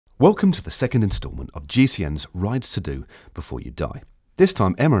Welcome to the second instalment of GCN's Rides to Do Before You Die. This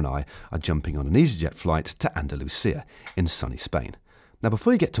time Emma and I are jumping on an easyJet flight to Andalucía in sunny Spain. Now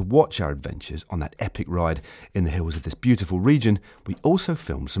before you get to watch our adventures on that epic ride in the hills of this beautiful region, we also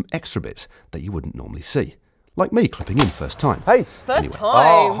filmed some extra bits that you wouldn't normally see. Like me clipping in first time. Hey! First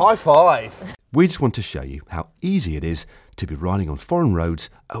time! Oh, high five! We just want to show you how easy it is to be riding on foreign roads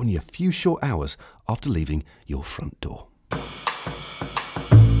only a few short hours after leaving your front door.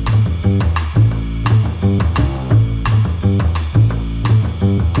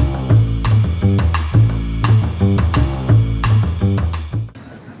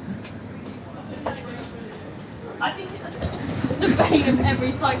 I think it's the bane of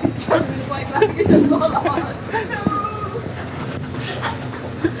every cyclist trying to bike back is a bollard.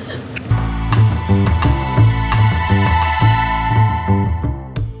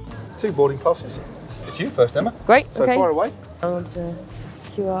 Two boarding passes. It's you first, Emma. Great, so okay. Far away. I want the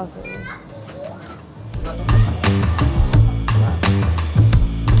QR code.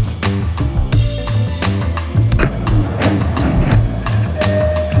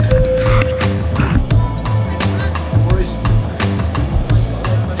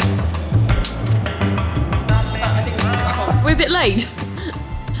 We're a bit late.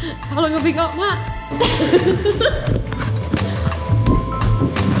 How long have we got, Matt?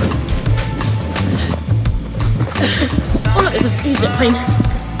 Oh look, there's a easyJet plane.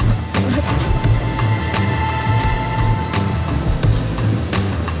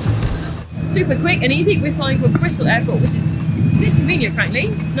 Super quick and easy. We're flying from Bristol Airport, which is a bit convenient, frankly.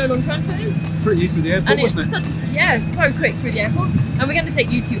 No long transfers. Pretty easy to the airport, and it's wasn't it? such a, yeah, so quick through the airport. And we're going to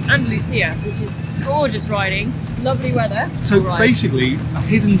take you to Andalucía, which is gorgeous riding, lovely weather. So basically, a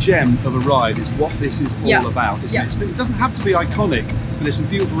hidden gem of a ride is what this is all about, isn't it? It doesn't have to be iconic, but there's some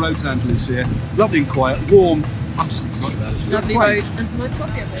beautiful roads in Andalusia, lovely and quiet, warm. I'm just excited about it. Lovely road and some nice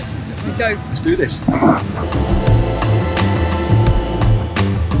coffee up it. Let's go. Let's do this.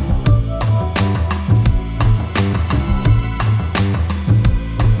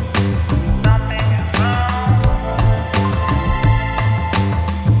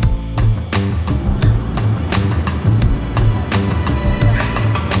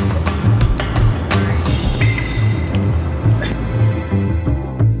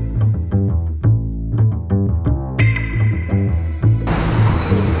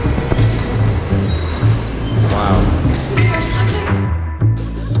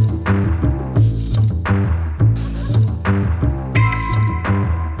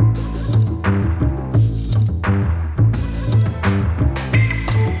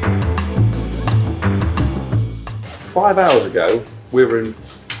 Five hours ago,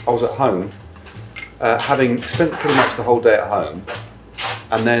 I was at home, having spent pretty much the whole day at home,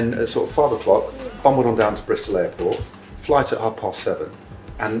 and then at sort of 5 o'clock, bumbled on down to Bristol Airport, flight at 7:30,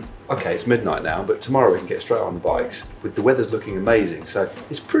 and okay, it's midnight now, but tomorrow we can get straight on the bikes, with the weather's looking amazing, so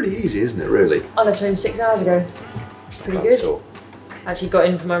it's pretty easy, isn't it, really? I left home 6 hours ago. It's pretty good. So. Actually got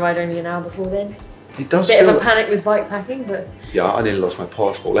in for my ride only an hour before then. It does Bit feel of a panic with bike packing, but... Yeah, I nearly lost my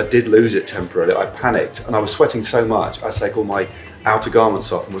passport. I did lose it temporarily. I panicked and I was sweating so much, I had to take all my outer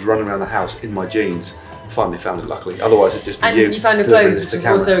garments off and was running around the house in my jeans. Finally found it, luckily. Otherwise it'd just be you. And you found your clothes, which is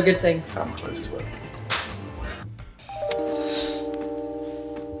also a good thing. Found my clothes as well.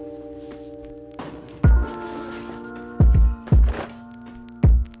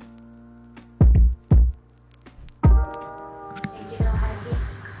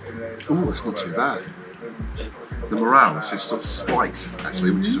 Oh, it's not too bad. The morale is just sort of spiked,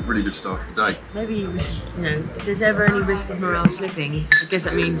 actually, which is a really good start to the day. Maybe we should, if there's ever any risk of morale slipping, I guess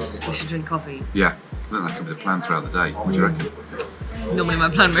that means we should drink coffee. Yeah, I think that could be the plan throughout the day. What do you reckon? It's normally my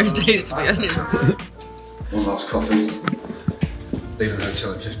plan most days, to be honest. One last coffee. Leaving the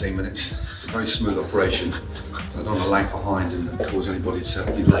hotel in 15 minutes. It's a very smooth operation. I don't want to lag behind and cause anybody to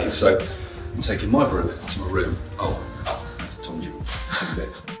be late, so I'm taking my brew to my room. Oh, that's a Tom Jewel. See you in a bit.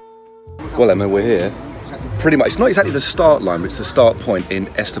 Well, Emma, we're here. Pretty much, it's not exactly the start line, but it's the start point in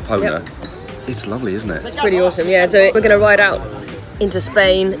Estepona. Yep. It's lovely, isn't it? It's pretty awesome, yeah. So we're going to ride out into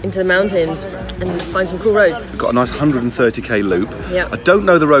Spain, into the mountains, and find some cool roads. We've got a nice 130k loop. Yep. I don't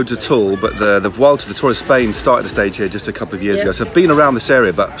know the roads at all, but the Wild to the Tour of Spain started a stage here just a couple of years ago. So I've been around this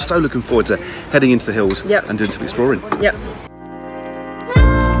area, but I'm so looking forward to heading into the hills and doing some exploring. Yep.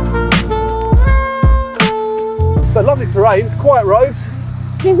 But lovely terrain, quiet roads.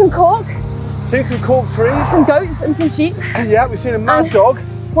 Seen some cork. Seen some cork trees. Some goats and some sheep. Yeah, we've seen a mad dog.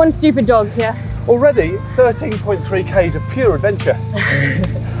 One stupid dog, yeah. Already 13.3 k's of pure adventure.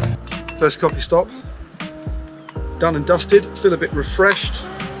 First coffee stop. Done and dusted. Feel a bit refreshed,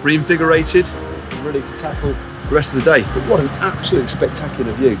 reinvigorated, and ready to tackle the rest of the day. But what an absolute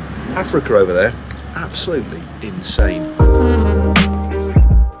spectacular view. Africa over there, absolutely insane.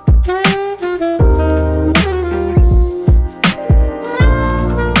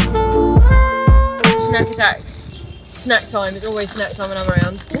 Snack attack. Snack time. It's always snack time when I'm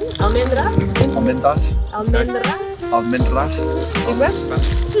around. Almendras. Almendras. Almendras. Almendras. Super.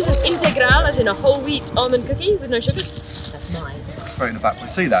 This is an integral, as in a whole wheat almond cookie with no sugars. That's mine. It's very in the back. We'll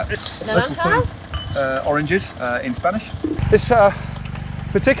see that. Naranjas. Oranges in Spanish. This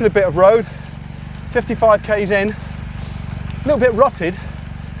particular bit of road, 55 k's in, a little bit rutted,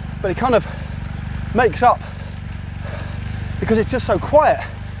 but it kind of makes up because it's just so quiet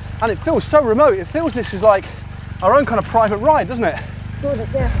and it feels so remote. It feels this is like our own kind of private ride, doesn't it? It's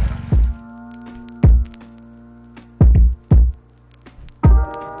gorgeous, yeah.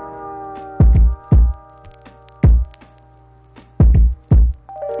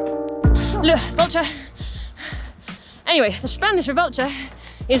 Look, vulture. Anyway, the Spanish for vulture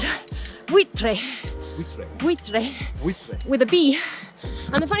is buitre. Buitre. With a B.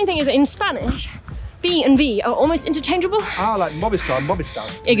 And the funny thing is that in Spanish, B and V are almost interchangeable. Ah, like Movistar.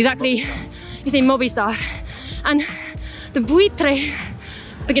 Exactly. You say Movistar. And the buitre,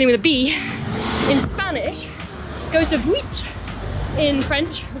 beginning with a B, in Spanish, goes to buitre in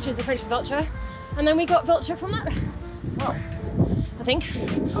French, which is the French for vulture. And then we got vulture from that. Wow. I think.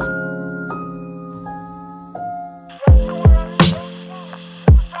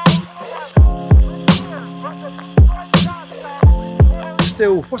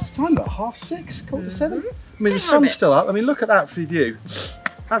 Still, what's the time about? 6:30? 7:15? I mean, the sun's still up. I mean, look at that free view.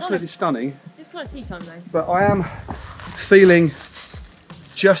 Absolutely stunning. It's kind of tea time though. But I am feeling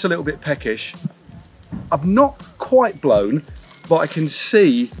just a little bit peckish. I'm not quite blown, but I can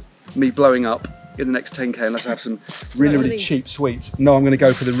see me blowing up in the next 10k unless I have some really cheap sweets. No, I'm going to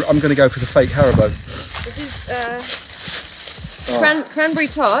go for the fake Haribo. This is cranberry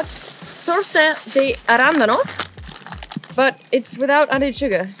tart, torta de arándanos, but it's without added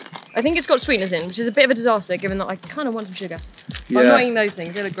sugar. I think it's got sweeteners in, which is a bit of a disaster given that I kind of want some sugar. Yeah. I'm not eating those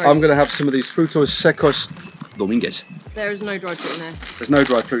things, they look gross. I'm going to have some of these frutos secos dominguez. There is no dried fruit in there. There's no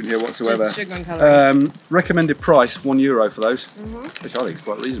dried fruit in here whatsoever. Just sugar and calories. Recommended price, €1 for those, which I think is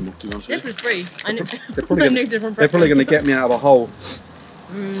quite reasonable, to be honest with This you. was free. I knew, They're probably they're going to get me out of a hole.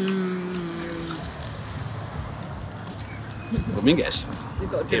 Dominguez.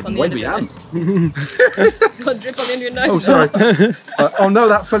 You've got a drip on the end of your nose. You've got a drip on the end of your nose. Oh, sorry. Oh no,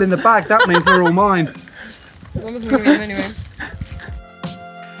 that fell in the bag. That means they're all mine. One wasn't going to be anyway.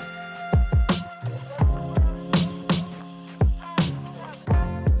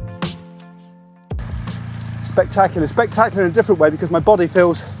 Spectacular in a different way because my body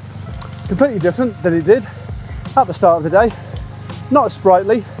feels completely different than it did at the start of the day. Not as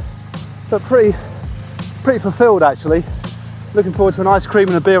sprightly, but pretty fulfilled actually. Looking forward to an ice cream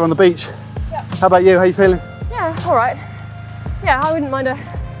and a beer on the beach. Yeah. How about you? How are you feeling? Yeah, all right. Yeah, I wouldn't mind I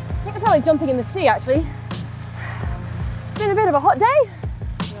think I feel like jumping in the sea actually. It's been a bit of a hot day.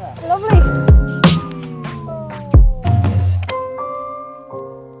 Yeah. Lovely.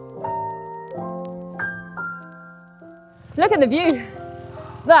 Look at the view.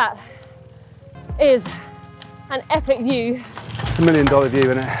 That is an epic view. It's $1 million view,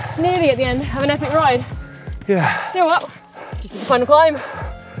 isn't it? Nearly at the end of an epic ride. Yeah. You know what? Just the final climb.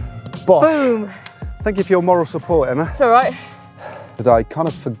 Boss. Boom. Thank you for your moral support, Emma. It's all right. Because I kind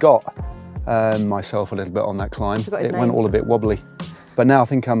of forgot myself a little bit on that climb. It went all a bit wobbly. But now I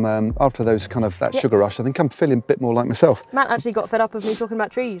think I'm, after those kind of, that sugar rush, I think I'm feeling a bit more like myself. Matt actually got fed up of me talking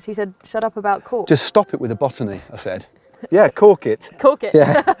about trees. He said, shut up about cork. Just stop it with the botany, I said. Yeah, cork it. Cork it.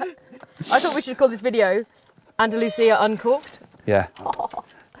 Yeah. I thought we should call this video Andalucia Uncorked. Yeah.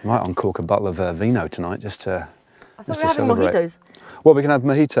 I might uncork a bottle of vino tonight just to I thought we were having mojitos. Well, we can have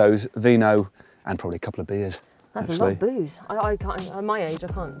mojitos, vino, and probably a couple of beers. That's actually a lot of booze. I can't. At my age, I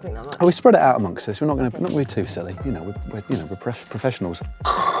can't drink that much. Oh, we spread it out amongst us. We're not going to be too silly. You know, we're professionals.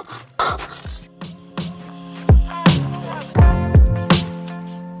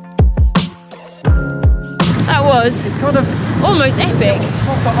 That was. It's kind of almost epic.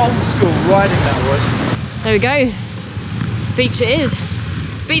 Proper old school riding that was. There we go. Beach it is.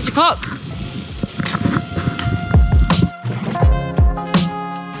 Beach o'clock.